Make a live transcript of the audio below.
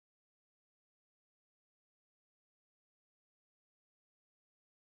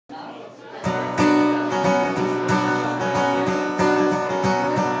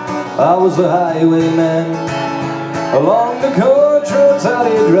I was a highwayman, along the country roads I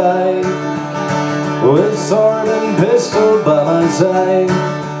did ride, with sword and pistol by my side.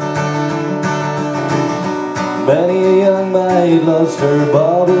 Many a young maid lost her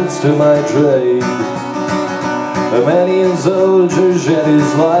baubles to my trade, and many a soldier shed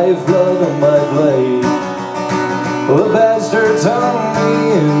his lifeblood on my blade. The bastards hung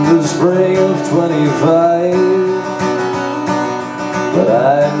me in the spring of 25, but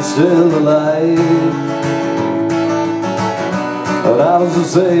I'm still alive. And I was a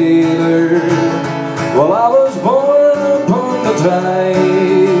sailor, well, I was born upon the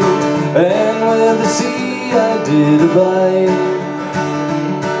tide, and with the sea I did abide.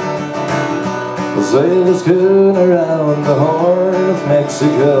 I sailed a schooner around the Horn of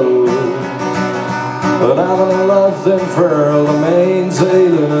Mexico, but I'm in love and furl the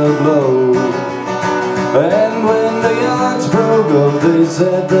mainsail in a blow. And when the yachts broke up, they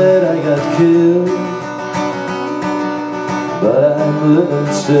said that I got killed, but I'm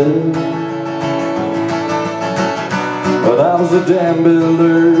living still. But I was a dam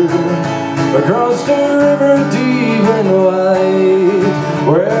builder across the river deep and wide,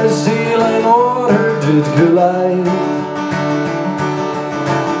 where steel and water did collide.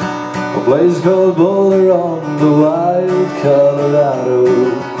 A place called Boulder on the wild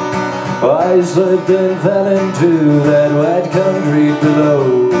Colorado. I slipped and fell into that wet concrete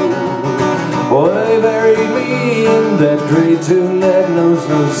below. Boy, they buried me in that great tomb that knows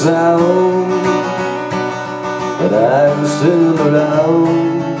no sound, but I'm still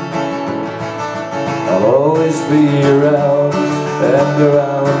around. I'll always be around, and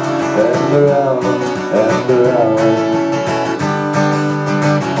around, and around, and around.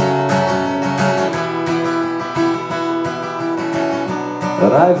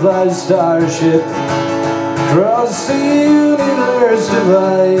 And I fly starship across the universe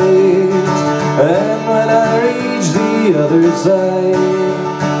divide, and when I reach the other side,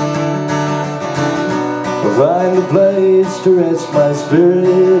 I'll find a place to rest my spirit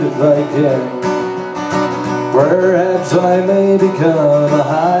if I can. Perhaps I may become a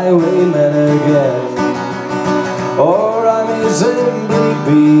highwayman again, or I may simply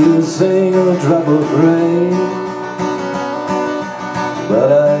be a single drop of rain, but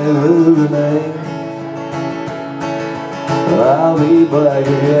I will remain. I'll be back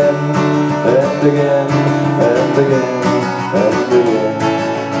again, and again, and again, and